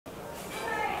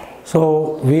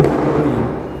So we are doing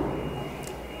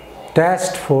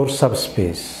test for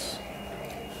subspace.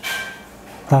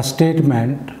 The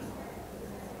statement,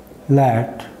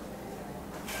 let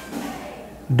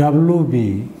W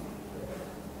be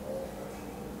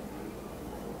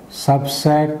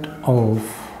subset of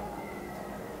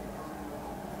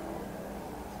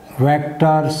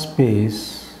vector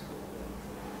space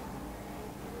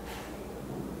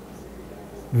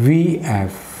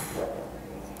VF,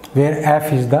 where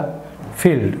F is the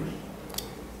field.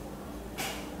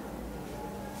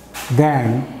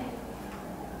 Then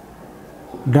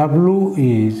W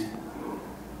is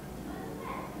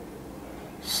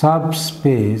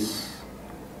subspace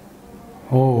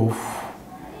of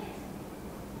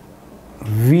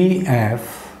VF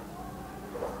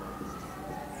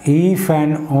if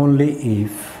and only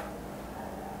if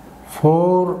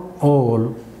for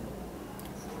all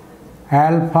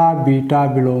alpha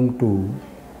beta belong to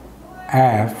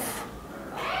F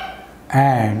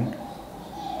and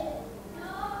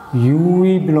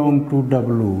UV belong to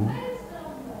W,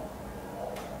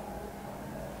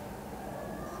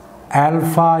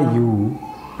 alpha U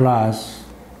plus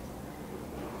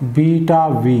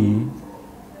beta V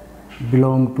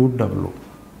belong to W.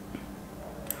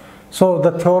 So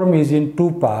the theorem is in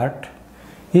two parts.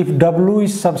 If W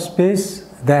is subspace,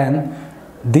 then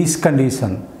this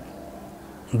condition,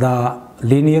 the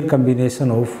linear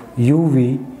combination of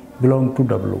UV belong to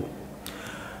W.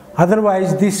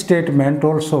 Otherwise, this statement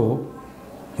also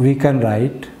we can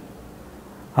write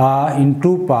in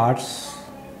two parts.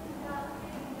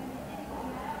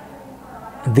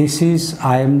 This is,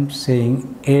 I am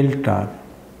saying, alter.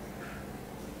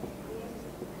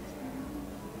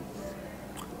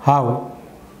 How?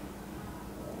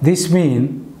 This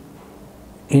means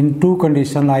in two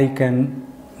conditions I can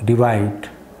divide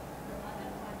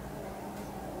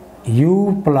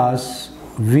U plus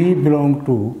V belong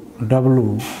to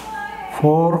W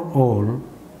for all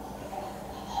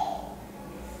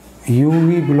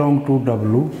UV belong to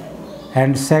W,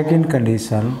 and second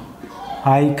condition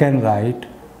I can write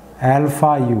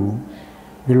alpha U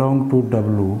belong to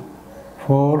W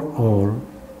for all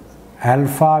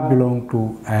alpha belong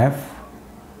to F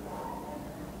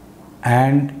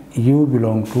and U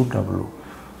belong to W.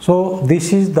 So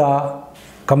this is the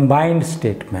combined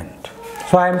statement.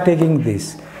 So I am taking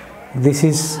this. This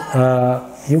is,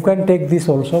 you can take this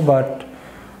also, but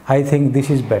I think this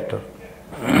is better.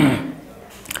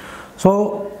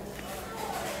 So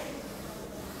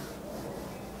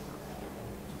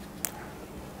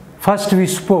first we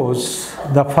suppose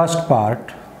the first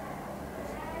part.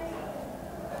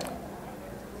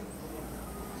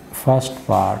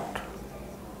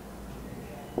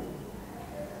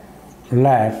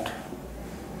 Let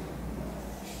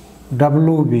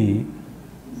W be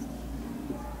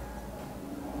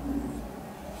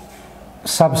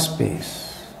subspace.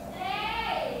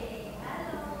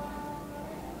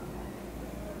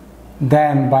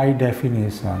 Then by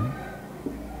definition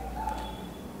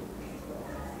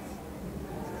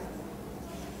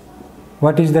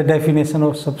what is the definition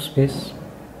of subspace?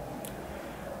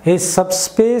 A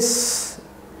subspace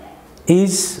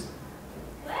is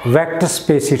vector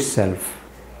space itself.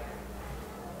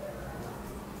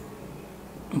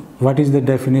 What is the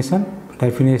definition?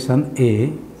 Definition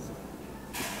A,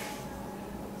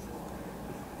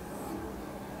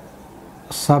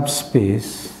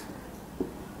 subspace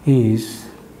is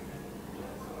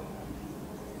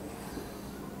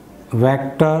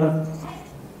vector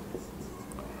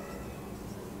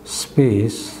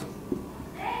space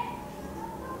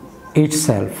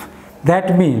itself.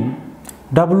 That means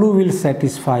W will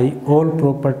satisfy all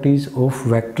properties of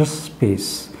vector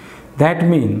space. That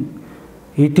means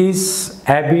it is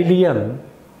abelian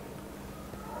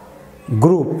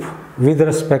group with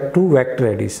respect to vector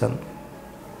addition,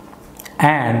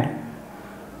 and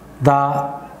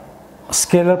the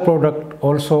scalar product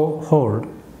also hold.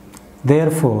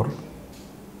 Therefore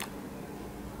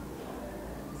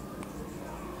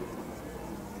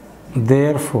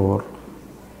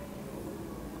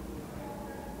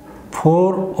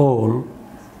for all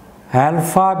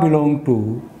alpha belong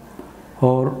to,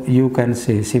 or you can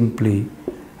say simply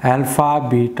alpha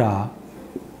beta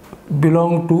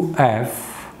belong to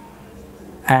F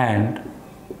and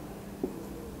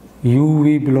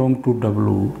UV belong to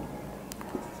W,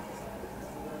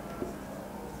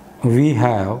 we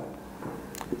have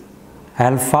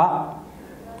alpha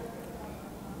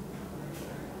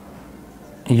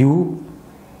U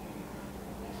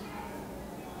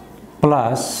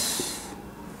plus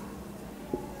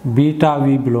beta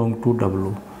V belong to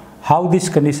W. How this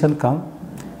condition come?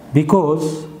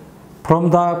 Because from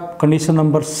the condition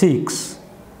number 6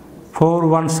 For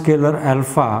one scalar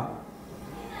alpha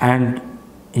and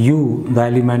u, the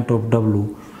element of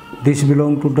W, this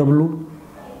belong to W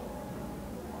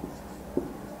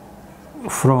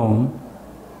from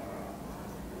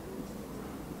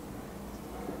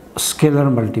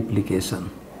scalar multiplication.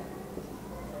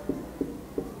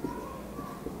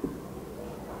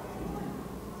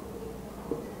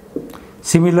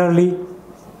 Similarly,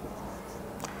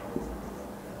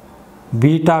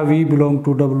 beta V belong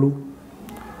to W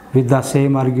with the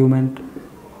same argument.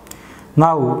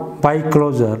 Now by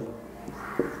closure,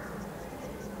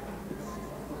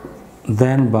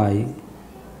 then by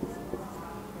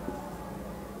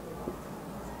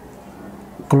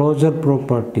closure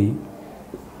property,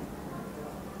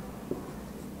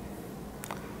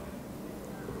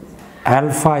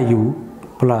 alpha U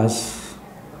plus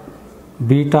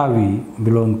beta V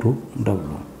belong to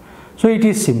W. So it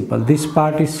is simple. This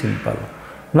part is simple.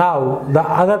 Now the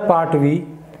other part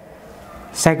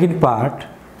second part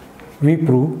we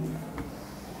prove.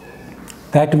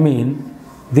 That means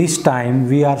this time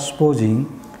we are supposing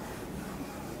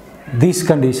this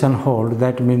condition hold.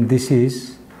 That means this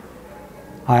is,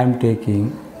 I am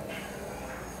taking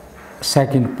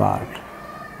second part.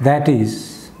 That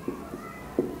is,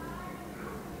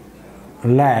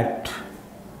 let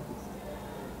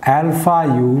alpha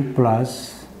U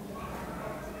plus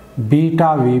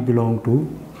beta V belong to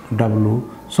W.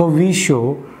 So we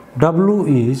show W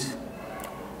is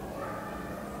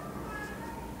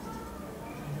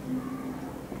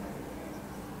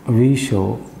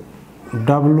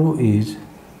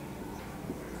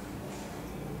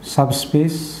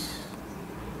subspace.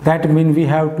 That means we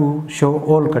have to show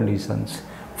all conditions.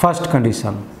 First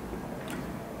condition,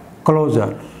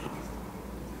 closure.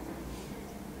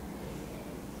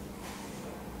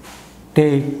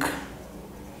 Take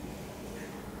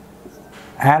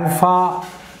alpha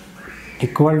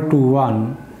equal to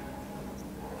 1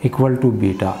 equal to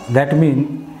beta. That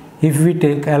means if we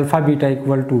take alpha beta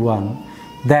equal to 1,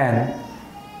 then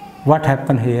what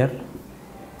happen here?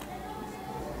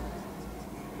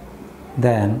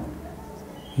 Then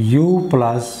U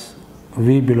plus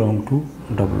V belong to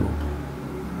W.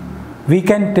 We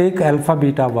can take alpha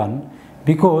beta 1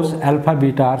 because alpha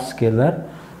beta are scalar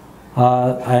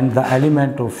and the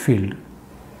element of field,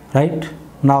 right?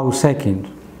 Now second,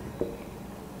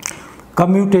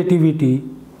 commutativity.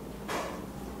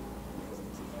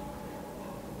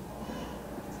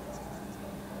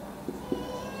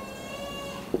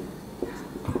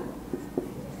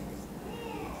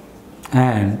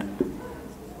 And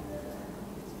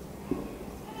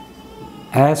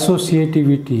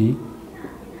associativity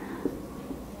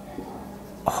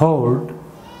hold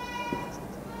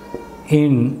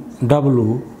in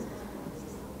W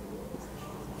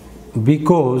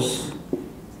because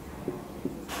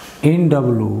in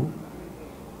W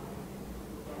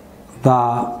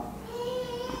the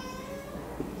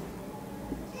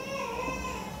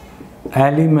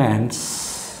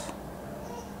elements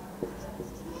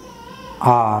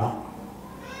are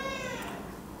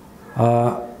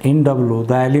in W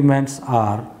the elements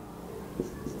are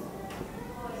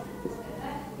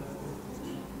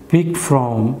picked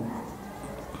from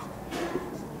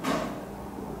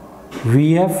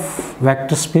VF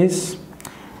vector space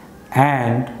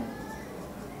and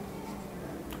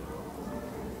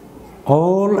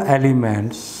all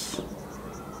elements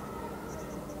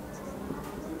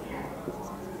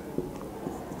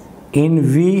in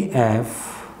VF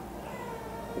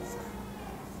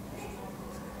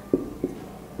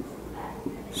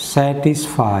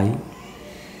satisfy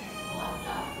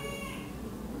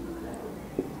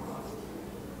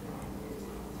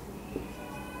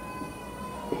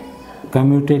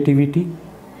commutativity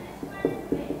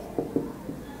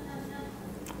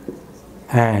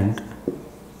and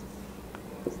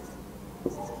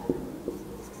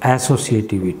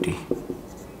associativity.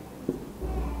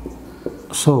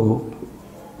 So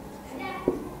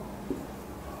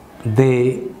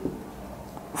they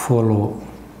follow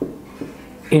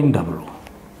in W.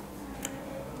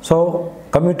 So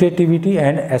commutativity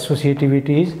and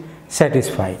associativity is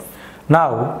satisfied.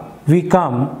 Now we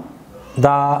come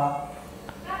the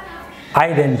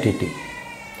identity.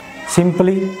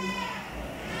 Simply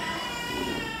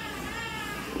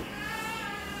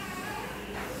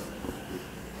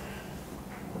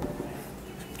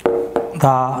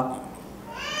the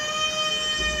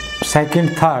second,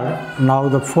 third, now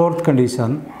the fourth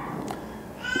condition,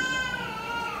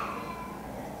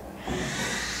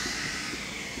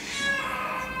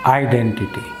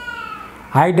 identity.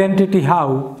 Identity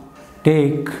how?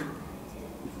 Take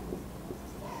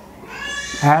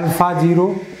alpha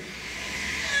 0,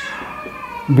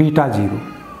 beta 0.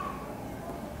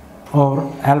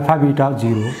 or alpha beta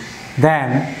 0,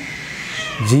 then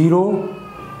 0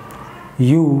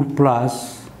 u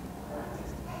plus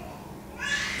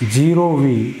 0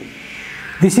 v.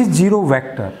 This is 0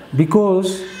 vector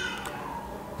because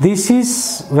this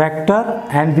is vector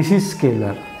and this is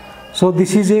scalar. So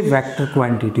this is a vector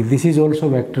quantity. This is also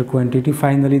vector quantity.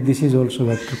 Finally, this is also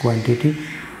vector quantity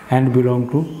and belong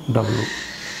to W.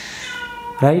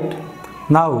 Right?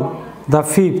 Now the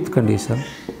fifth condition.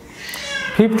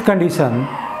 Fifth condition,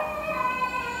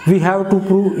 we have to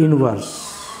prove inverse.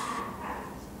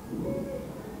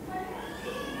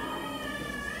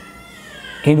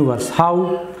 Inverse.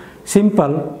 How?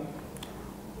 Simple.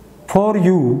 For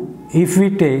u, if we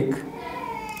take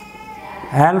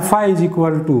alpha is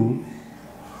equal to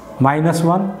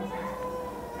 -1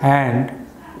 and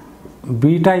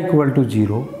beta equal to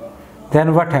 0,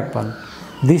 then what happen?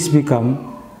 This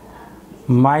become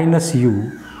minus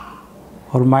u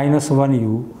or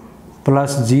 -1u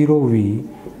plus 0v.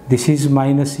 This is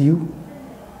minus u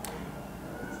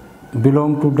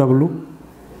belong to W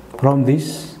from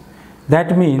this.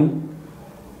 That means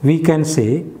we can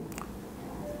say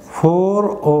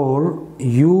for all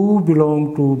u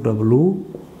belong to W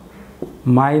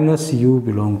minus u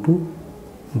belong to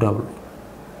W.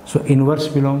 So inverse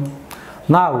belong.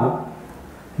 Now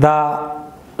the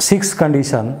sixth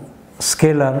condition,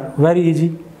 scalar, very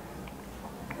easy.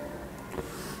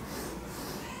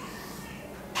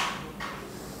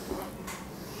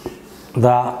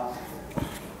 The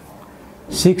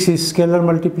sixth is scalar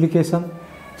multiplication.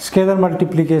 Scalar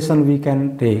multiplication we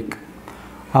can take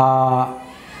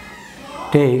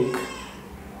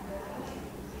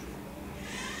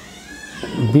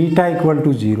beta equal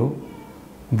to 0,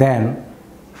 then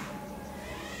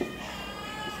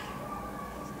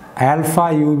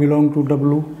alpha u belong to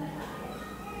W.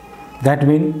 That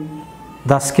means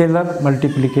the scalar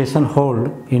multiplication hold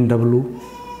in W,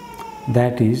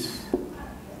 that is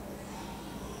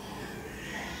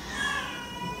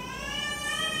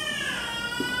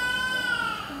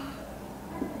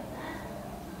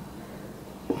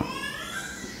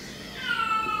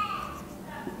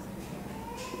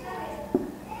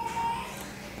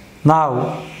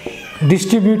now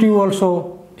distributive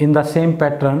also in the same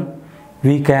pattern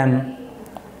we can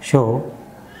show.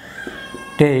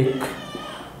 Take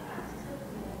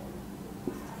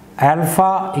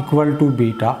alpha equal to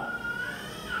beta,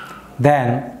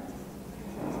 then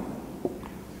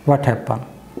what happen?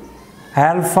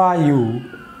 Alpha u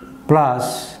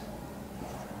plus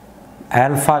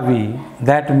alpha v,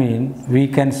 that means we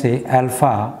can say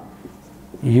alpha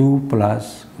u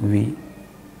plus v.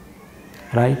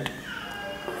 Right?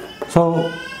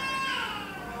 So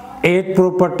eighth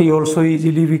property also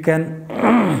easily we can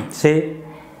say,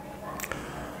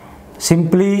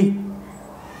 simply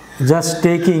just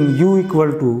taking u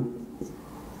equal to,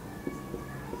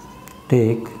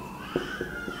 take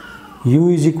u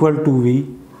is equal to v,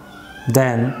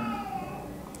 then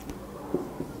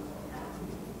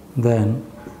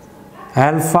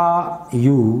alpha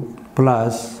u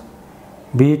plus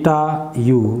beta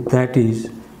u, that is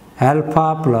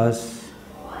alpha plus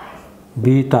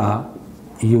beta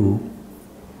u.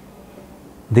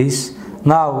 This.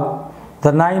 Now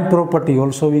the ninth property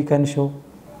also we can show.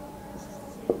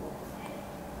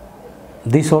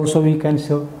 This also we can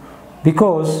show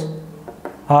because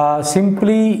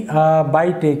simply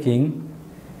by taking,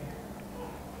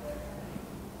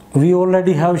 we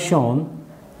already have shown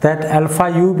that alpha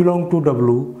u belong to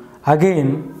W.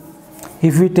 Again,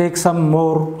 if we take some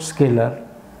more scalar,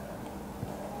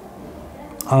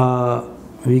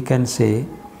 we can say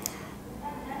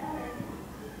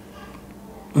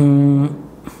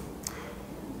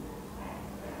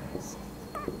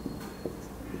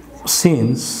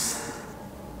since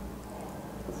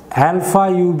alpha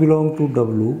u belong to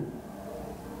W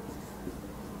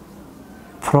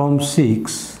from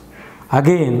 6,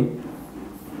 again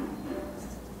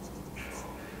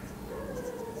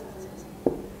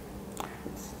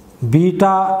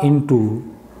beta into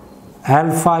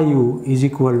alpha u is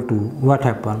equal to what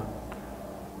happen?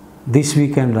 This we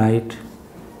can write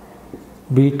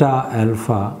beta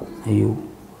alpha u.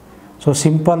 So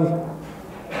simple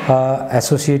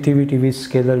associativity with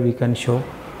scalar we can show,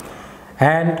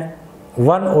 and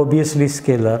one obviously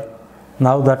scalar.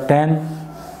 Now the 10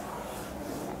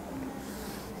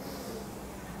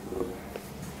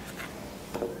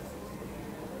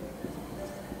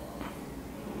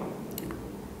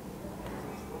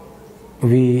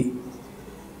 we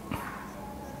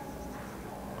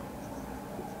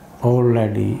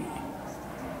already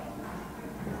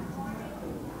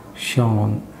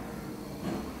shown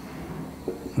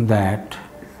that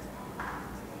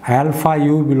alpha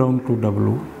u belong to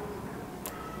W,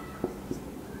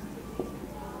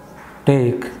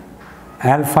 take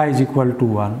alpha is equal to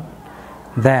 1,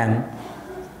 then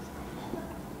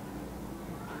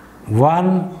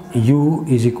 1 u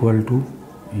is equal to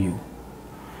u.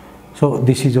 So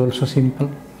this is also simple.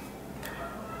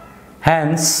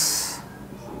 Hence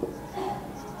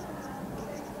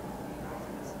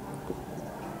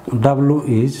W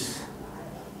is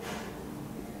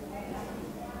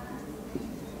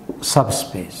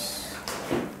subspace.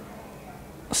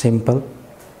 Simple.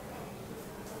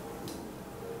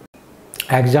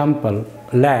 Example,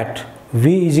 let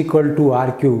V is equal to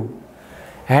R cube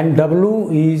and W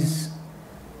is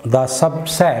the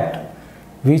subset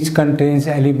which contains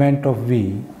element of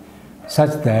V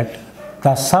such that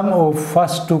the sum of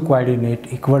first two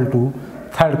coordinate equal to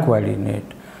third coordinate.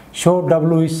 So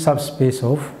W is subspace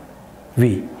of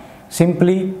V.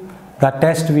 Simply the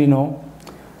test we know,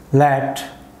 let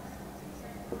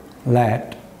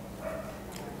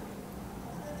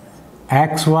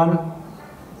x1,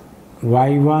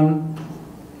 y1,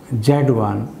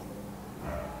 z1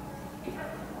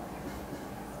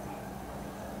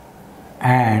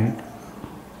 and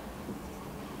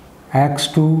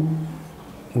x2,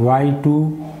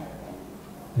 y2,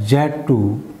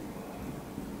 z2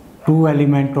 two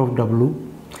element of W,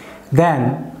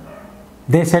 then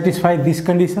they satisfy this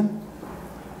condition,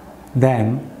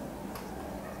 then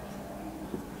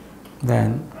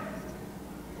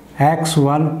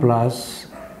x1 plus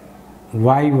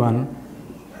y1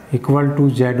 equal to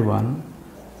z1,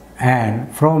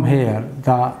 and from here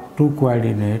the two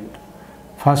coordinate,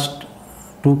 first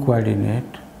two coordinate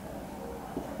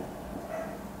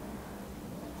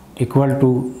equal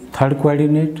to third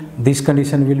coordinate, this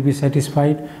condition will be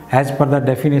satisfied as per the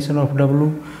definition of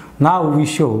W. Now we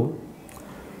show,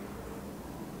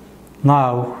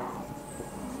 now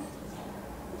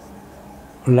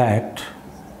let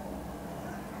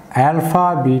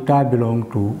alpha beta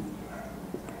belong to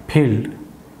field,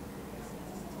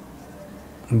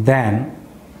 then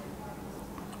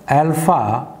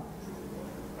alpha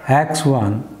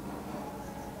x1,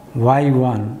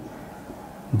 y1,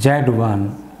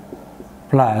 z1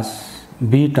 plus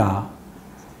beta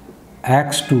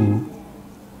x2,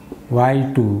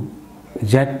 y2,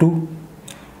 z2,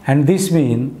 and this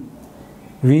means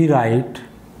we write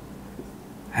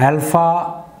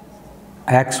alpha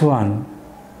x1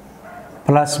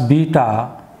 plus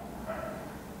beta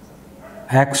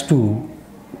x2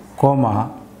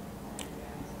 comma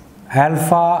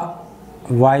alpha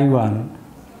y1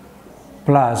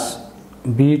 plus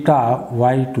beta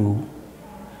y2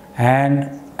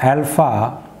 and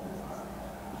alpha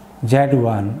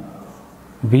z1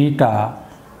 beta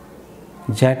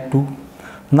z2.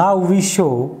 Now we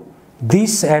show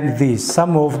this and this,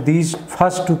 sum of these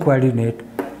first two coordinate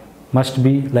must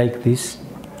be like this.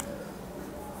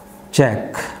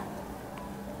 Check.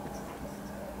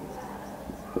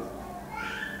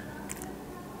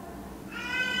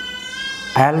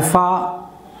 Alpha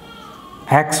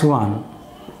x1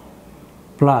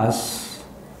 plus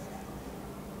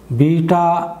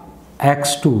beta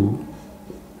x2,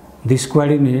 this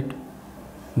coordinate,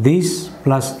 this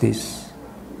plus this,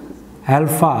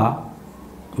 alpha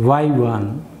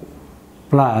y1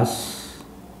 plus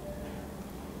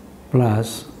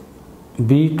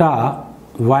beta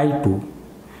y2,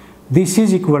 this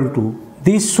is equal to,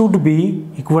 this should be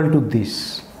equal to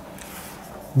this.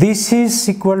 This is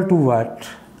equal to what?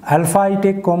 Alpha I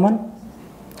take common,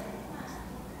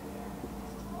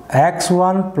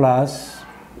 x1 plus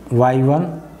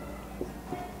y1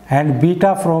 and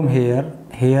beta from here,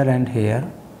 here and here,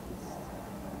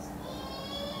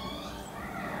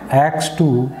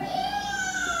 x2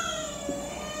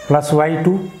 plus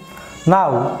y2.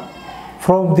 Now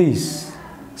from this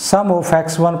sum of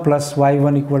x1 plus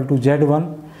y1 equal to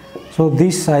z1, so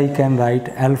this I can write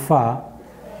alpha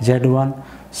z1,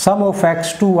 sum of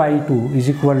x2 y2 is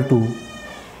equal to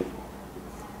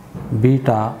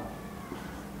beta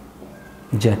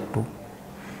z2.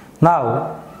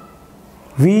 Now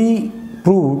we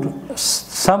proved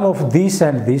sum of this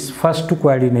and this first two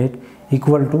coordinate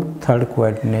equal to third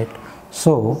coordinate.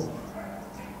 So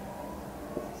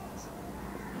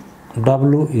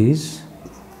W is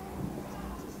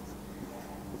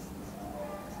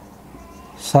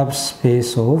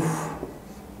subspace of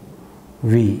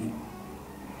V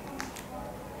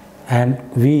and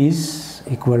V is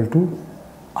equal to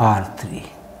R3.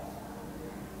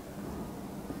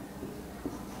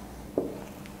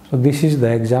 So this is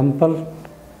the example.